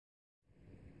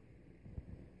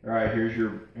Alright, here's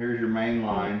your main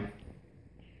line.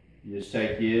 You just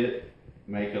take it,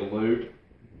 make a loop,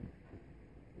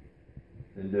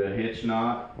 then do a hitch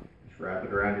knot, just wrap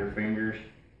it around your fingers,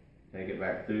 take it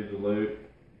back through the loop,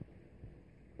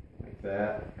 like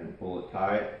that, and pull it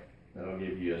tight. That'll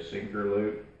give you a sinker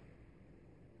loop.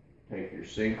 Take your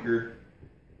sinker,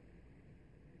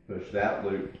 push that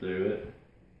loop through it,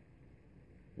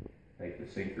 take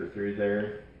the sinker through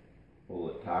there, pull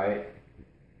it tight.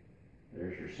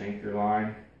 There's your sinker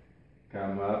line.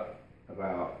 Come up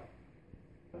about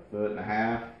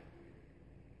 1.5 feet,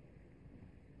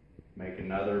 make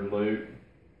another loop,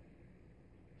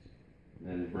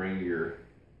 then bring your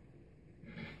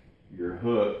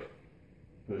hook,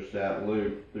 push that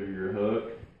loop through your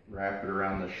hook, wrap it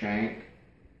around the shank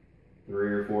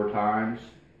 3 or 4 times,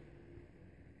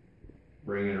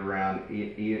 bring it around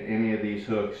any of these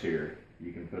hooks here.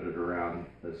 You can put it around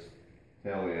this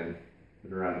tail end,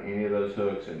 put it around any of those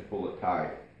hooks and pull it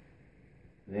tight.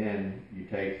 Then you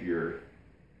take your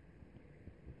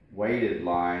weighted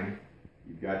line,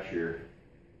 you've got your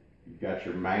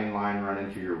main line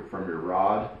running to from your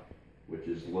rod, which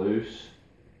is loose,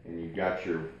 and you've got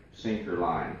your sinker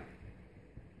line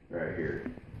right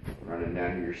here running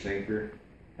down to your sinker.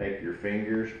 Take your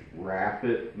fingers, wrap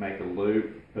it, make a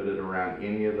loop, put it around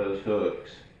any of those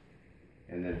hooks,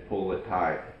 and then pull it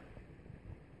tight.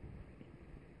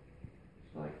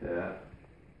 Just like that.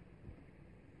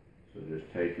 So just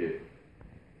take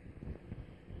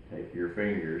your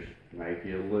fingers, make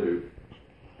you a loop,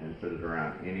 and put it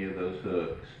around any of those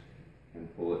hooks,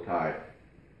 and pull it tight.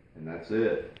 And that's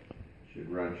it. Should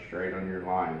run straight on your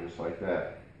line, just like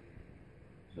that.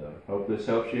 So, hope this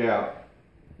helps you out.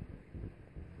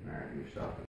 Alright, you stop it.